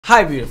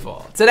Hi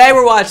beautiful. Today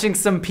we're watching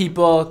some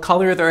people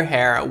color their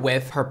hair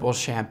with purple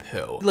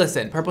shampoo.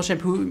 Listen, purple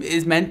shampoo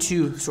is meant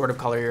to sort of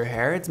color your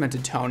hair. It's meant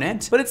to tone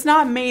it, but it's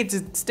not made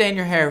to stay in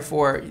your hair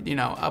for, you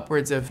know,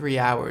 upwards of 3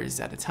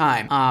 hours at a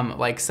time.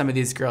 Like some of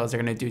these girls are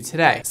gonna do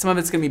today. Some of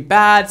it's gonna be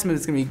bad, some of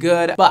it's gonna be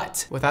good,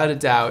 but without a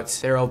doubt,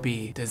 there will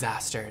be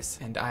disasters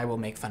and I will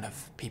make fun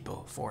of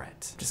people for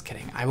it. Just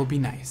kidding, I will be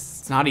nice.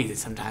 It's not easy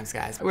sometimes,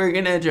 guys. We're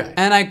gonna try.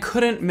 And I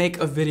couldn't make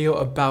a video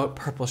about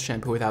purple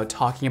shampoo without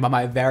talking about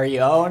my very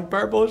own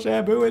purple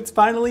shampoo. It's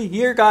finally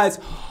here, guys.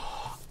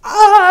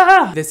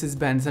 This has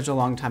been such a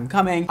long time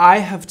coming. I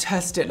have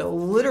tested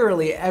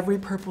literally every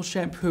purple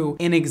shampoo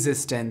in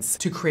existence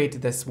to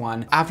create this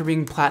one. After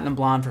being platinum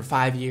blonde for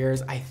 5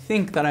 years, I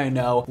think that I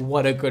know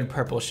what a good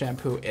purple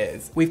shampoo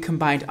is. We've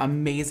combined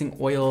amazing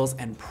oils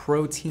and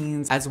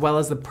proteins, as well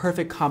as the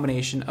perfect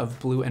combination of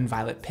blue and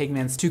violet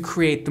pigments to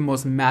create the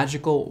most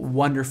magical,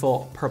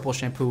 wonderful purple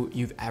shampoo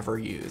you've ever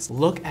used.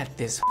 Look at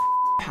this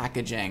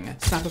packaging.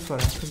 Snap a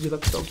photo because we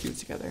look so cute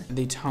together.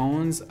 The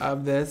tones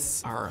of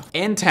this are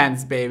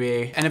intense,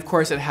 baby. And of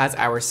course it has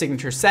our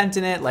signature scent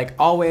in it. Like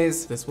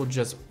always, this will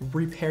just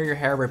repair your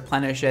hair,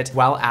 replenish it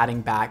while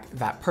adding back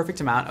that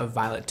perfect amount of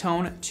violet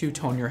tone to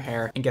tone your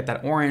hair and get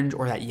that orange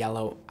or that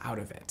yellow out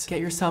of it. Get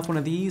yourself one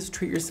of these,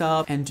 treat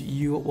yourself, and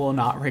you will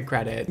not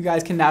regret it. You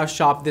guys can now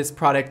shop this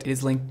product. It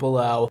is linked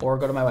below, or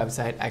go to my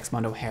website,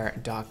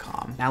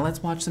 xmondohair.com. Now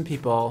let's watch some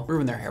people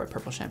ruin their hair with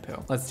purple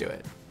shampoo. Let's do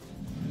it.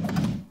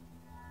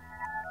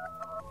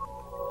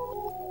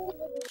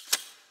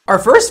 Our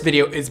first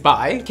video is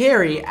by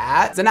Carrie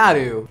at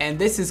Zanadu, and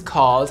this is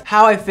called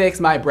How I Fix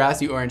My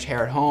Brassy Orange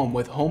Hair at Home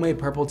with Homemade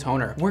Purple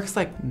Toner. Works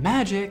like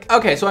magic.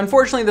 Okay, so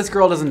unfortunately this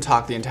girl doesn't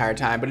talk the entire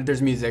time, but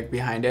there's music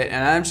behind it,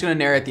 and I'm just gonna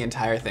narrate the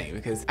entire thing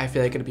because I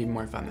feel like it'll be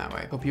more fun that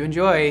way. Hope you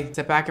enjoy.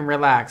 Sit back and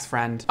relax,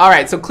 friend. All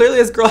right, so clearly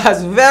this girl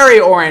has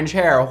very orange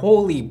hair.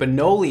 Holy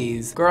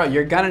banolis. Girl,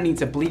 you're gonna need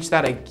to bleach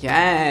that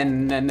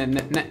again.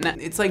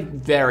 It's like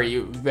very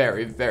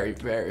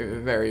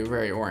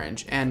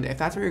orange. And if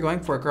that's what you're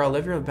going for, girl,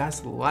 live your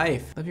best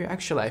life. Live your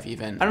extra life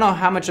even. I don't know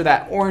how much of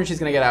that orange she's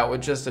gonna get out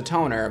with just a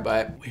toner,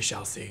 but we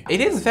shall see. It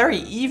is very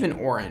even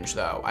orange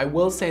though. I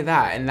will say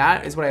that, and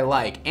that is what I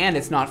like, and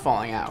it's not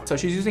falling out. So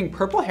she's using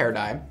purple hair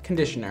dye,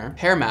 conditioner,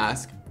 hair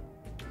mask,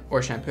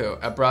 or shampoo,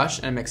 a brush,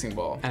 and a mixing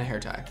bowl, and a hair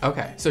tie.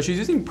 Okay, so she's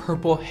using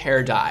purple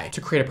hair dye to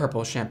create a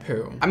purple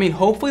shampoo. I mean,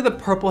 hopefully the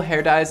purple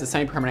hair dye is a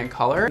semi-permanent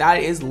color.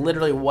 That is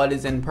literally what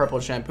is in purple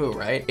shampoo,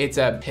 right? It's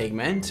a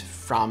pigment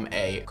from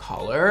a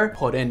color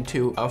put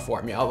into a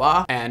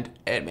formula, and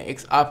it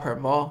makes a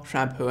purple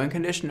shampoo and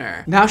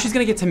conditioner. Now she's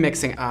gonna get to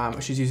mixing.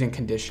 She's using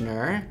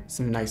conditioner,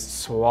 some nice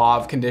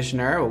suave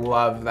conditioner.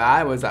 Love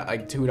that. Was that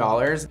like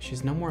 $2?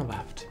 She's no more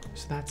left.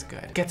 So that's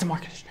good. Get some more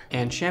conditioner.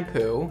 And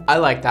shampoo. I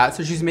like that.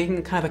 So she's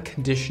making kind of a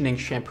conditioning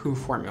shampoo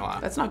formula.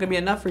 That's not gonna be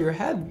enough for your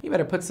head. You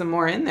better put some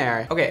more in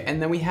there. Okay,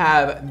 and then we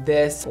have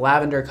this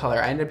lavender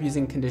color. I ended up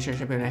using conditioner,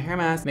 shampoo, and a hair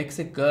mask. Mix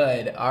it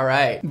good. All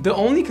right. The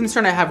only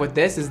concern I have with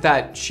this is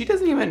that she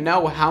doesn't even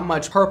know how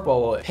much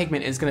purple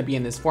pigment is gonna be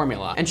in this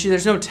formula. And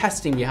there's no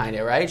testing behind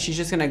it, right? She's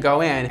just gonna go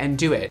in and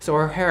do it. So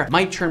her hair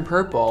might turn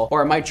purple,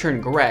 or it might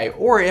turn gray,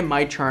 or it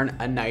might turn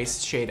a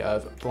nice shade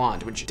of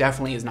blonde, which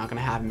definitely is not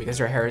gonna happen because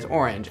her hair is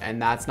orange, and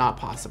that's not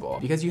possible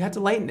because you have to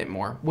lighten it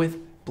more with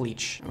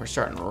bleach. And we're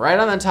starting right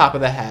on the top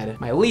of the head.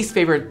 My least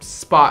favorite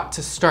spot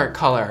to start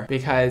color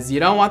because you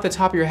don't want the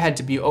top of your head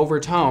to be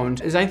overtoned. If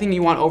there's anything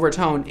you want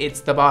overtoned,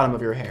 it's the bottom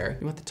of your hair.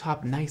 You want the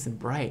top nice and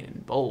bright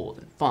and bold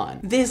and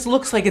fun. This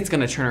looks like it's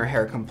gonna turn her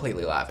hair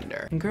completely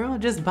lavender. And girl,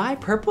 just buy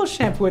purple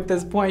shampoo at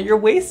this point. You're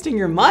wasting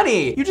your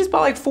money. You just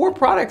bought like 4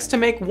 products to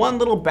make one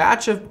little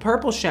batch of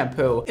purple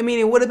shampoo. I mean,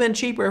 it would have been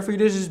cheaper for you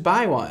to just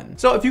buy one.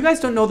 So if you guys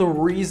don't know the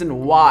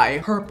reason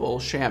why purple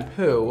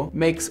shampoo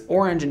makes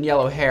orange and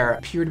yellow hair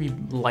appear to be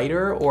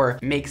lighter or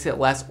makes it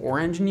less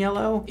orange and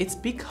yellow, it's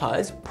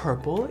because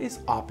purple is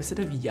opposite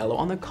of yellow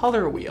on the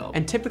color wheel.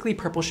 And typically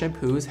purple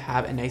shampoos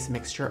have a nice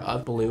mixture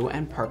of blue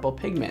and purple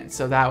pigments.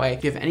 So that way,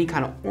 if you have any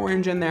kind of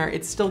orange in there,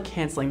 it's still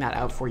canceling that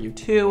out for you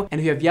too.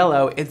 And if you have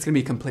yellow, it's gonna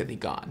be completely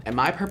gone. And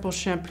my purple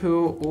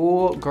shampoo,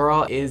 ooh,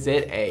 girl, is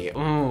it a,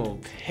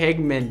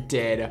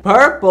 pigmented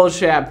purple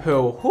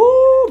shampoo.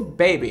 Ooh,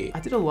 baby.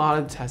 I did a lot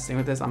of testing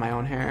with this on my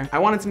own hair. I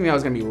wanted something that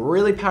was gonna be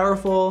really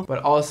powerful,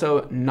 but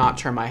also not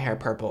turn my hair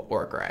purple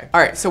or gray. All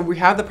right, so we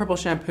have the purple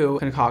shampoo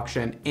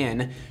concoction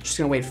in. She's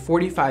gonna wait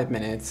 45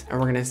 minutes and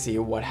we're gonna see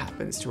what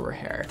happens to her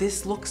hair.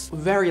 This looks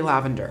very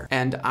lavender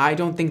and I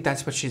don't think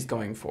that's what she's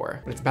going for,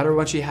 but it's better than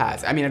what she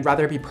has. I mean, I'd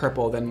rather it be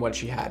purple than what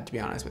she had, to be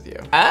honest with you.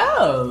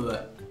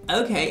 Oh.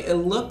 Okay, it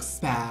looks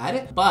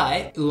bad,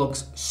 but it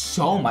looks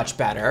so much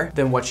better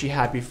than what she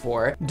had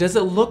before. Does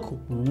it look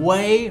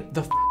way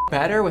the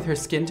better with her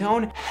skin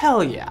tone?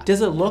 Hell yeah.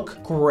 Does it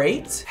look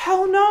great?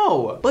 Hell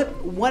no. But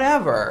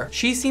whatever.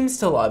 She seems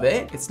to love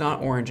it. It's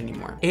not orange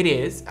anymore. It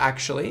is,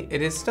 actually.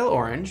 It is still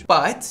orange,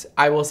 but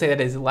I will say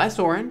that it is less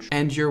orange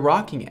and you're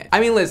rocking it. I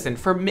mean, listen,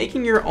 for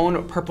making your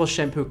own purple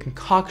shampoo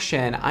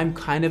concoction, I'm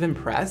kind of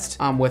impressed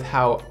with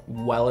how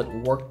well it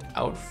worked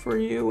out for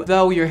you.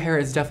 Though your hair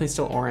is definitely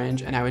still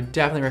orange, and I would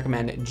definitely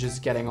recommend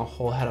just getting a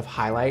whole head of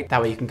highlight.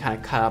 That way you can kind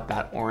of cut up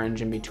that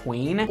orange in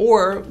between,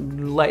 or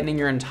lightening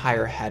your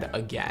entire head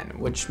again,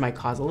 which might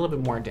cause a little bit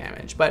more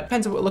damage. But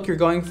depends on what look you're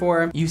going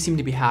for. You seem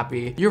to be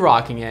happy. You're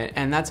rocking it,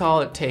 and that's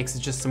all it takes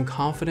is just some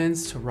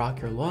confidence to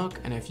rock your look.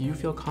 And if you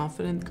feel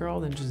confident, girl,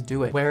 then just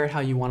do it. Wear it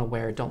how you want to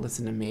wear it. Don't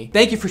listen to me.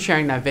 Thank you for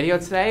sharing that video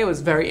today. It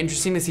was very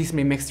interesting to see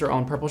somebody mix their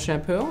own purple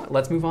shampoo.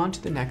 Let's move on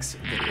to the next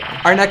video.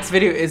 Our next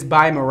video is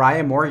by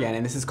Mariah Morgan,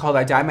 and this is called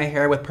I Dye My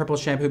Hair with Purple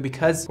Shampoo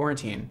Because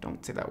Quarantine.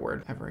 Don't say that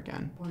word ever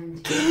again.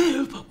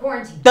 Quarantine.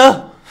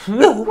 Quarantine.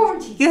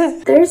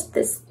 Quarantine. There's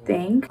this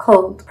thing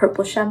called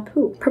purple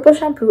shampoo. Purple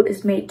shampoo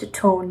is made to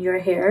tone your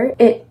hair.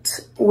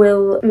 It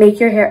will make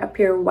your hair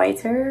appear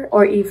whiter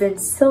or even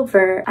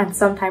silver, and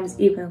sometimes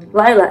even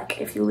lilac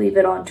if you leave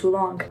it on too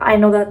long. I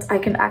know that I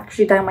can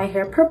actually dye my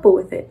hair purple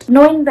with it.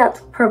 Knowing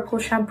that purple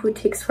shampoo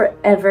takes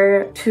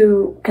forever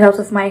to get out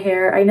of my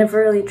hair, I never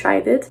really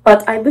tried it,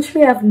 but I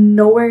literally have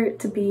nowhere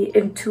to be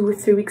in 2 or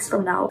 3 weeks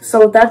from now.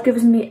 So that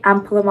gives me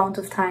ample amount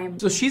of time.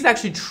 So she's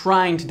actually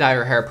trying to dye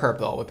her hair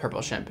purple with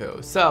purple shampoo.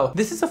 So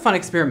this is a fun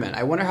experiment.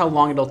 I wonder how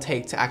long it'll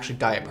take to actually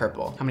dye it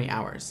purple. How many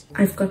hours?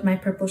 I've got my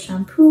purple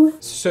shampoo.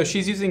 So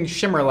she's using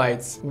Shimmer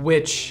Lights,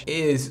 which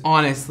is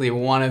honestly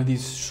one of the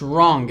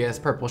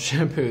strongest purple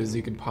shampoos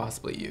you could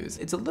possibly use.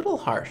 It's a little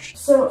harsh.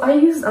 So I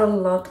used a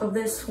lot of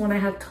this when I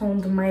had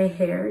toned my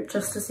hair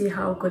just to see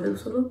how good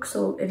it would look.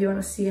 So if you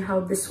want to see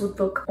how this would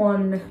look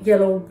on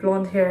yellow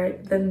blonde hair,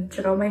 then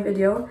check out my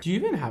video. Do you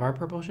even have our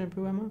purple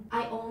shampoo, Emma?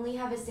 I only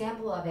have a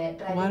sample of it,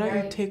 but Why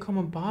don't you take home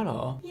a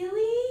bottle?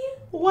 Really?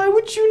 Why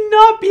would you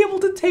not be able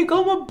to take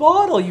home a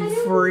bottle, you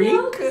freak?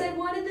 No, because I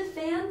wanted the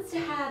fans to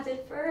have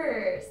it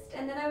first,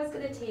 and then I was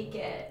gonna take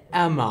it.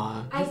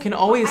 Emma, you can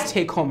always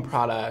take home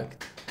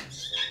product.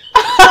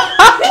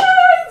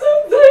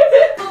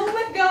 Oh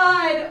my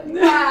god!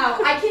 Wow!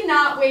 I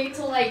cannot wait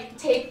to like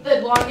take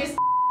the longest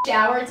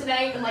shower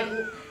tonight and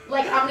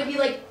like I'm gonna be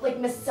like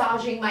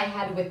massaging my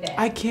head with it.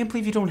 I can't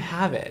believe you don't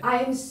have it. I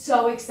am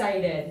so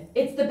excited.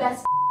 It's the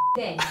best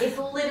thing. It's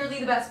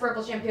literally the best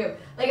purple shampoo.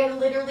 Like I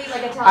literally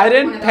I tell I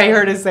didn't pay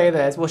her to say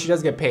this. Well, she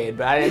does get paid,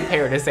 but I didn't pay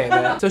her to say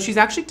that. So she's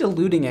actually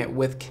diluting it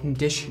with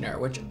conditioner,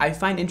 which I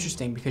find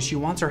interesting because she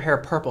wants her hair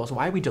purple. So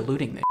why are we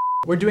diluting this?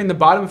 We're doing the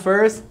bottom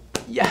first.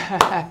 Yes.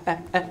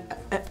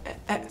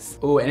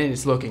 Oh, and it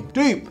is looking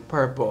deep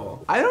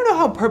purple. I don't know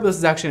how purple this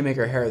is actually gonna make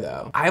her hair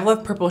though. I've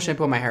left purple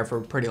shampoo in my hair for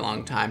a pretty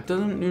long time.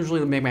 Doesn't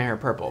usually make my hair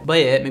purple,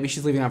 but maybe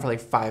she's leaving it on for like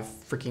 5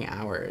 freaking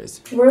hours.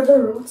 Where the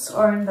roots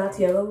aren't that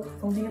yellow,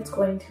 I don't think it's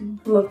going to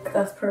look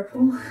that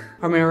purple.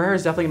 I mean, her hair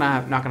is definitely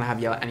not gonna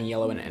have any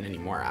yellow in it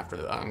anymore after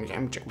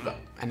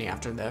any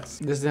after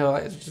this.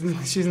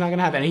 She's not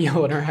gonna have any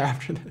yellow in her hair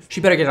after this.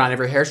 She better get it on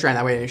every hair strand,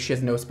 that way she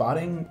has no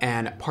spotting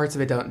and parts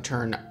of it don't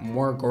turn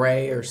more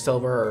gray or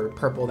silver or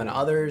purple than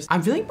others.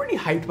 I'm feeling pretty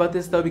hyped about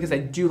this though because I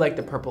do like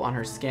the purple on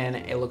her skin.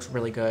 It looks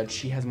really good.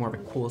 She has more of a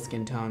cool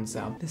skin tone,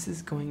 so this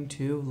is going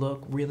to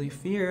look really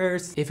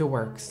fierce if it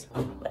works.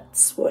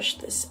 Let's wash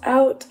this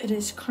out. It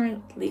is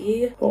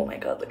currently, oh my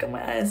god, look at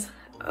my eyes.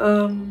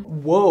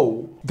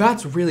 Whoa,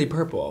 that's really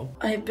purple.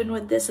 I've been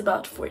with this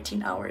about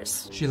 14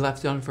 hours. She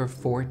left it on for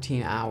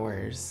 14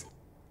 hours.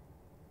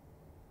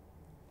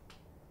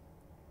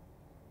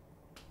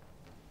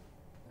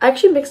 I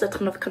actually mixed a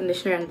ton of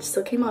conditioner and it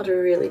still came out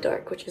really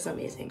dark, which is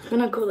amazing. I'm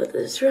gonna go let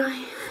this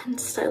dry and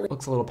style it.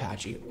 Looks a little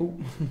patchy. Ooh,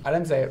 I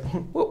didn't say it.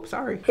 Whoop,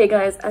 sorry. Hey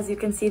guys, as you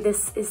can see,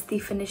 this is the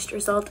finished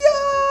result.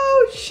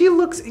 Yo, she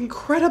looks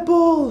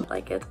incredible.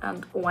 Like it,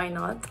 and why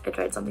not? I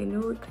tried something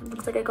new. It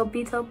looks like I got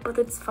beat up, but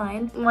it's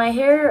fine. My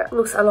hair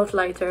looks a lot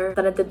lighter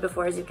than it did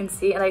before, as you can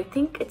see, and I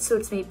think it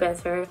suits me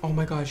better. Oh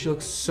my god, she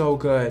looks so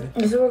good.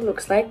 This is what it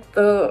looks like.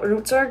 The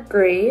roots are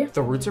gray.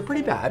 The roots are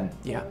pretty bad,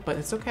 yeah, but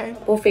it's okay.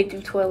 Both fade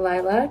into a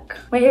lilac.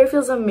 My hair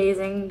feels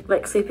amazing.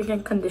 Like sleeping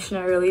in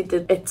conditioner really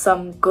did it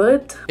some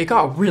good. It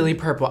got really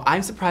purple.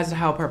 I'm surprised at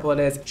how purple it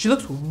is. She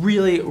looks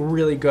really,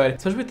 really good,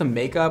 especially with the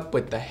makeup,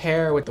 with the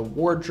hair, with the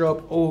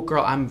wardrobe. Oh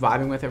girl, I'm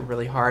vibing with it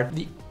really hard.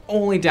 The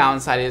only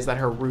downside is that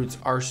her roots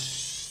are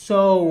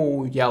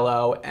so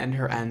yellow and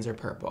her ends are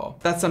purple.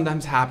 That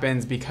sometimes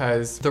happens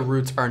because the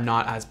roots are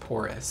not as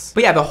porous.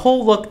 But yeah, the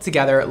whole look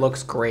together, it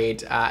looks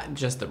great.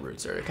 Just the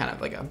roots are kind of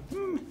like a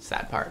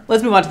sad part.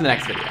 Let's move on to the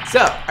next video. So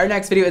our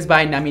next video is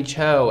by Nami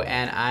Cho,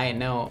 and I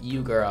know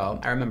you, girl.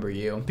 I remember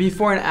you.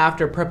 Before and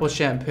after purple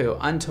shampoo,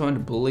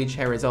 untoned bleach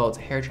hair results,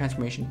 hair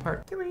transformation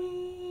part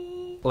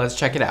 3. Let's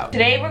check it out.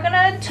 Today we're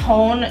gonna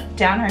tone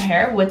down her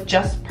hair with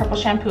just purple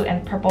shampoo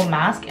and purple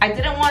mask. I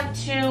didn't want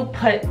to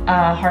put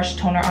a harsh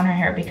toner on her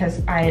hair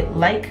because I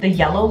like the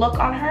yellow look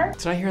on her.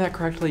 Did I hear that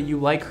correctly? You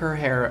like her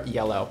hair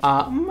yellow.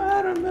 I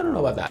don't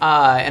know about that.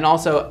 And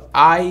also,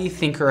 I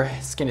think her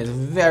skin is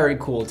very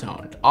cool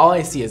toned. All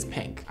I see is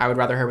pink. I would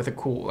rather her with a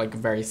cool, like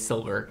very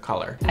silver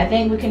color. I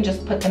think we can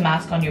just put the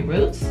mask on your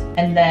roots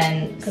and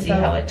then see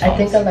how it tones. I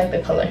think I like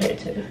the color here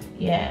too.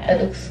 Yeah.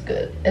 It looks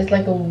good. It's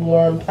like a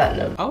warm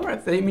platinum. All right,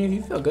 I mean, if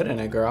you feel good in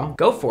it, girl,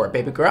 go for it,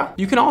 baby girl.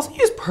 You can also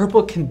use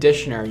purple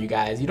conditioner, you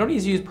guys. You don't need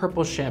to use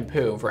purple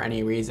shampoo for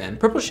any reason.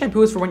 Purple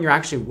shampoo is for when you're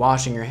actually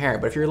washing your hair,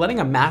 but if you're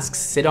letting a mask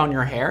sit on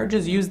your hair,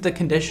 just use the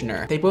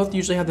conditioner. They both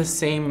usually have the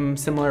same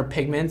similar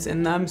pigments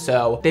in them,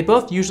 so they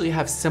both usually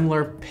have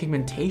similar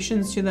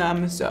pigmentations to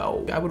them,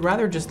 so I would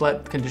rather just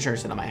let conditioner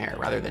sit on my hair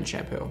rather than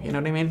shampoo. You know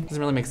what I mean?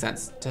 Doesn't really make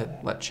sense to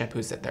let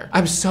shampoo sit there.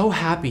 I'm so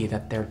happy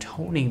that they're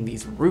toning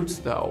these roots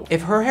though.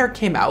 If her hair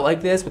came out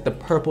like this with the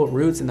purple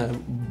roots and the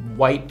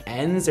white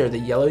ends or the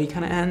yellowy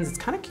kind of ends, it's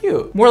kind of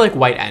cute. More like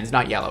white ends,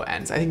 not yellow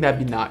ends. I think that'd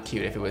be not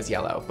cute if it was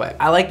yellow, but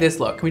I like this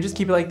look. Can we just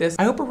keep it like this?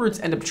 I hope her roots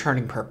end up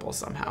turning purple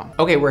somehow.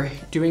 Okay, we're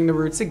doing the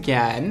roots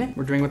again.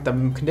 We're doing with the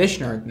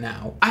conditioner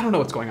now. I don't know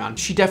what's going on.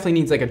 She definitely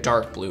needs like a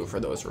dark blue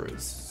for those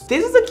roots.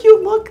 This is a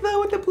cute look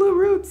though with the blue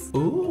roots.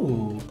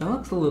 Ooh, that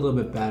looks a little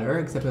bit better,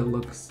 except it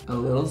looks a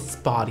little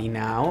spotty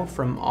now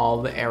from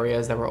all the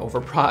areas that were over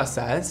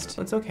processed.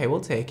 It's okay, we'll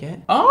take it.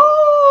 Oh!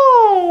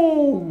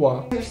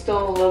 There's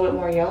still a little bit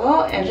more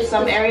yellow, and just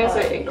some areas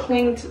where it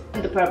clinged.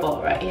 The purple,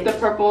 right? The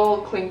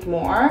purple clinged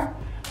more,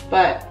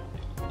 but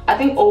I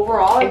think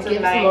overall it's it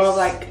gives a nice. more of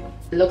like,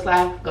 it looks like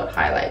I've got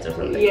highlights or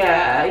something.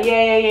 Yeah.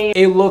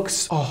 It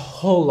looks a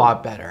whole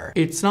lot better.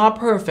 It's not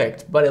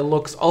perfect, but it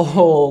looks a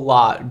whole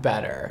lot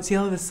better. See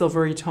how the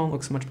silvery tone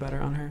looks so much better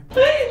on her?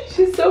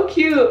 She's so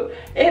cute.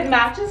 It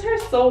matches her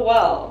so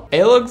well.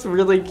 It looks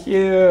really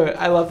cute.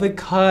 I love the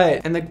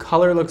cut, and the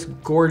color looks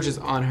gorgeous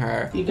on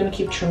her. You gonna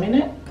keep trimming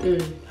it?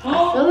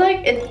 I feel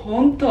like it's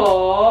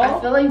I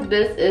feel like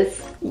this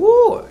is.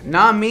 Woo,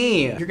 not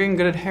me. You're getting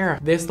good at hair.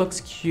 This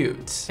looks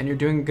cute, and you're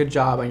doing a good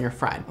job on your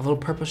friend. A little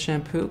purple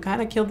shampoo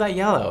kind of killed that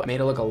yellow. Made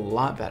it look a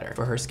lot better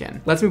for her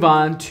skin. Let's move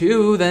on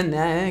to the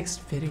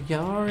next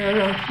video.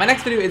 My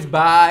next video is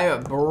by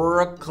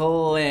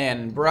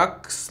Brooklyn.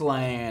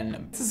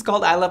 This is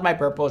called I Love My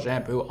Purple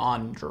Shampoo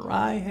on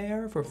Dry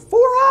Hair for 4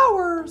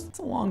 hours. It's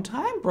a long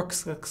time,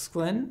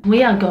 Brooklyn.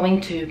 We are going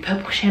to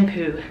purple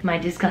shampoo my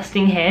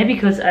disgusting hair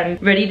because I'm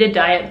ready to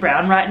dye it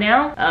brown right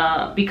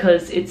now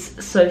because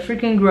it's so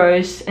freaking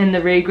gross and the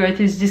regrowth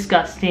is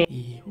disgusting.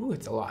 Ooh,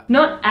 it's a lot.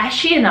 Not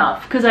ashy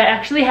enough because I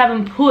actually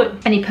haven't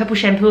put any purple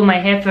shampoo in my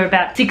hair for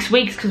about 6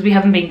 weeks because we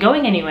haven't been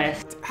going anywhere.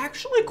 It's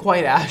actually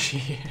quite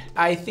ashy.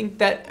 I think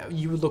that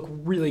you would look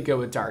really good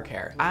with dark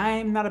hair.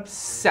 I'm not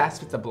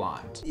obsessed with the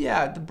blonde.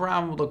 Yeah, the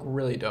brown would look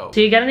really dope.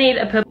 So you're gonna need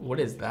a purple. What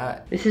is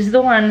that? This is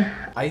the one.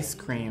 Ice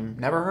cream.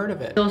 Never heard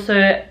of it. It's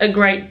also a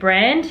great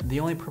brand. The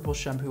only purple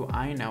shampoo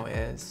I know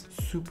is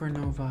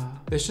Supernova.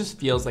 This just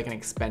feels like an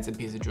expensive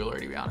piece of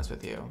jewelry, to be honest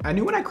with you. I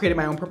knew when I created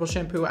my own purple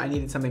shampoo, I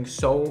needed something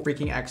so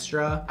freaking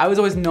extra. I was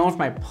always known for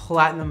my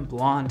platinum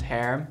blonde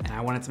hair, and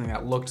I wanted something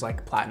that looked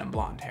like platinum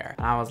blonde hair.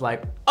 And I was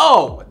like,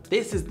 oh,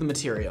 this is the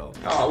material.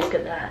 Oh, look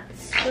at that.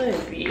 So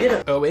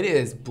beautiful. Oh, it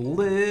is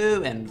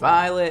blue and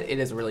violet. It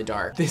is really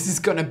dark. This is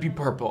gonna be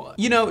purple.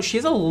 You know, she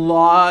has a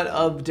lot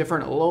of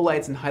different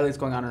lowlights and highlights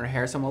going on in her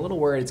hair, so I'm a little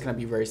worried it's gonna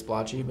be very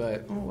splotchy,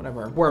 but oh,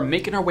 whatever. We're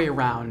making our way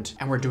around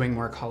and we're doing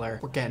more color.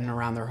 We're getting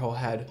around their whole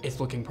head. It's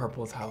looking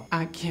purple as hell.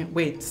 I can't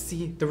wait to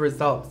see the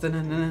results. Okay,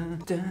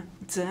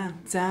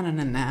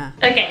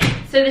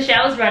 so the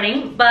shower's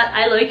running, but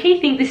I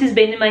low-key think this has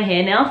been in my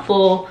hair now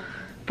for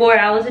 4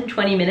 hours and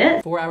 20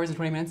 minutes. 4 hours and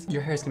 20 minutes?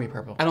 Your hair's gonna be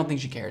purple. I don't think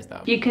she cares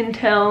though. You can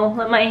tell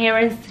that my hair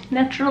is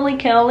naturally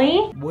curly.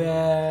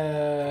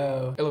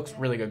 Whoa. It looks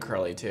really good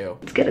curly too.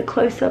 Let's get a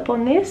close-up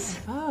on this.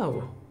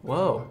 Oh,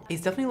 whoa.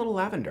 It's definitely a little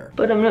lavender.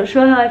 But I'm not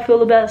sure how I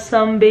feel about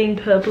some being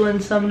purple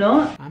and some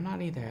not. I'm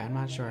not either. I'm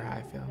not sure how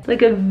I feel. It's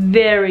like a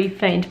very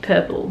faint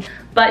purple.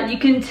 But you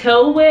can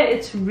tell where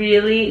it's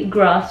really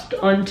grasped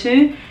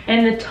onto,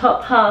 and the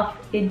top half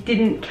it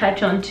didn't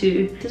catch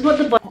onto. This is what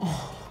the bottom.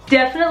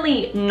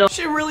 Definitely not.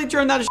 She really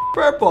turned that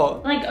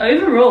purple. Like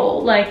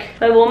overall, like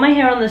if I wore my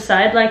hair on the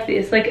side like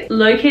this, like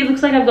low-key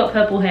looks like I've got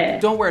purple hair.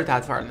 Don't wear it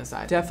that far on the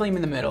side. Definitely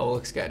in the middle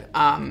looks good.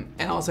 And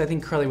also I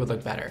think curly would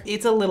look better.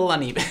 It's a little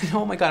uneven.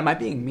 Oh my God, am I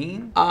being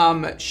mean?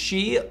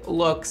 She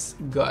looks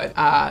good.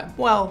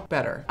 Well,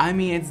 better. I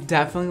mean, it's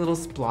definitely a little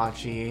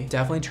splotchy.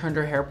 Definitely turned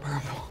her hair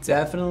purple.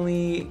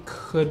 Definitely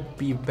could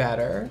be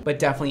better, but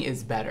definitely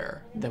is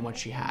better than what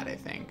she had, I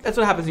think. That's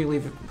what happens when you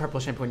leave purple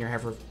shampoo in your hair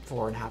for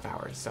 4.5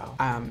 hours. So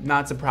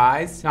not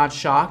surprised, not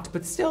shocked,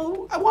 but still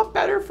still, I want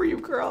better for you,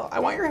 girl. I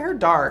want your hair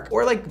dark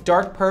or like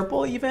dark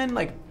purple even,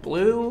 like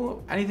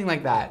blue, anything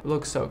like that. It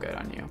looks so good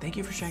on you. Thank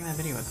you for sharing that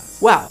video with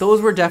us. Wow, those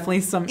were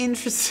definitely some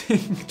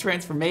interesting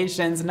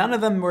transformations. None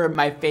of them were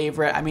my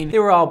favorite. I mean, they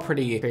were all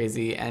pretty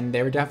crazy and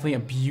they were definitely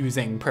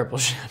abusing purple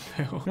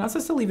shampoo. You're not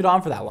supposed to leave it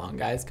on for that long,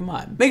 guys. Come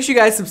on. Make sure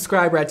you guys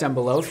subscribe right down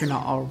below if you're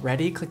not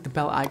already. Click the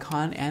bell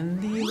icon and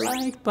the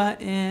like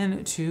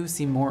button to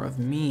see more of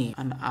me,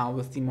 and I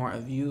will see more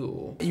of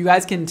you. You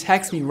guys can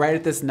text me right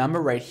at this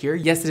number right here.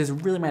 Yes, it is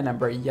really my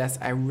number. Yes,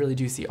 I really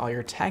do see all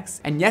your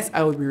texts. And yes,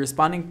 I will be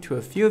responding to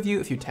a few of you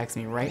if you text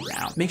me right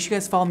now. Make sure you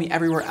guys follow me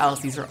everywhere else.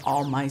 These are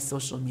all my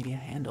social media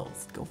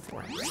handles. Go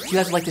for it. If you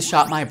guys would like to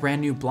shop my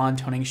brand new blonde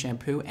toning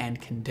shampoo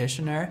and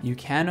conditioner, you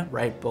can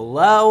right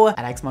below at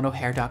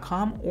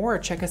xmondohair.com or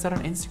check us out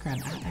on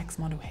Instagram at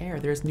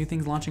xmondohair. There's new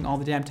things launching all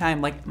the damn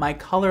time, like my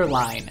color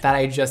line that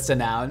I just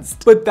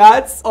announced. But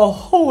that's a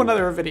whole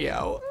nother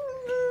video.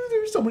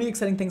 There's so many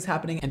exciting things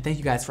happening, and thank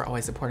you guys for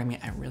always supporting me.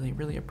 I really,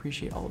 really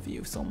appreciate all of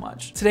you so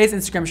much. Today's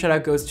Instagram shout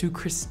out goes to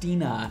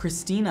Christina.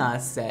 Christina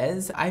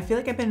says, I feel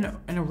like I've been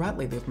in a rut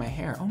lately with my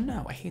hair. Oh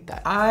no, I hate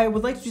that. I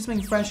would like to do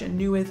something fresh and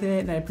new with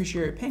it, and I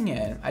appreciate your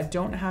opinion. I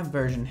don't have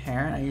virgin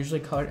hair, and I usually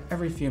color it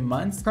every few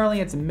months.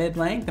 Currently it's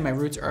mid-length, and my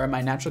roots are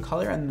my natural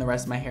color, and the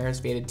rest of my hair is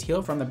faded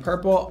teal from the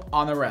purple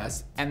on the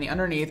rest, and the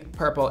underneath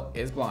purple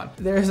is blonde.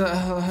 There's a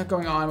lot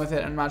going on with it,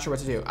 and I'm not sure what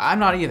to do. I'm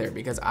not either,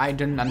 because I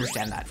didn't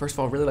understand that. First of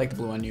all, really like the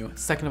blue on you.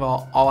 Second of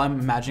all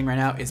I'm imagining right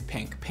now is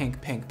pink, pink,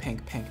 pink,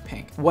 pink, pink,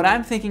 pink. What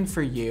I'm thinking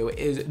for you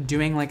is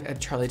doing like a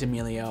Charli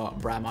D'Amelio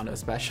Brad Mondo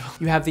special.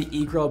 You have the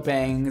e-girl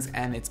bangs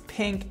and it's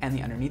pink and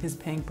the underneath is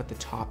pink, but the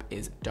top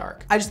is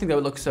dark. I just think that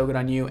would look so good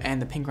on you,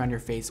 and the pink around your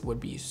face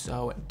would be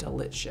so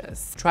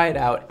delicious. Try it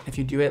out. If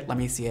you do it, let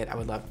me see it. I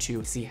would love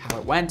to see how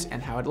it went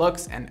and how it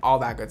looks and all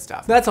that good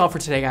stuff. That's all for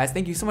today, guys.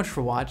 Thank you so much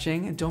for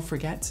watching. And don't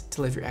forget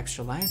to live your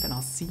extra life, and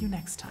I'll see you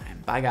next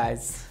time. Bye,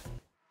 guys.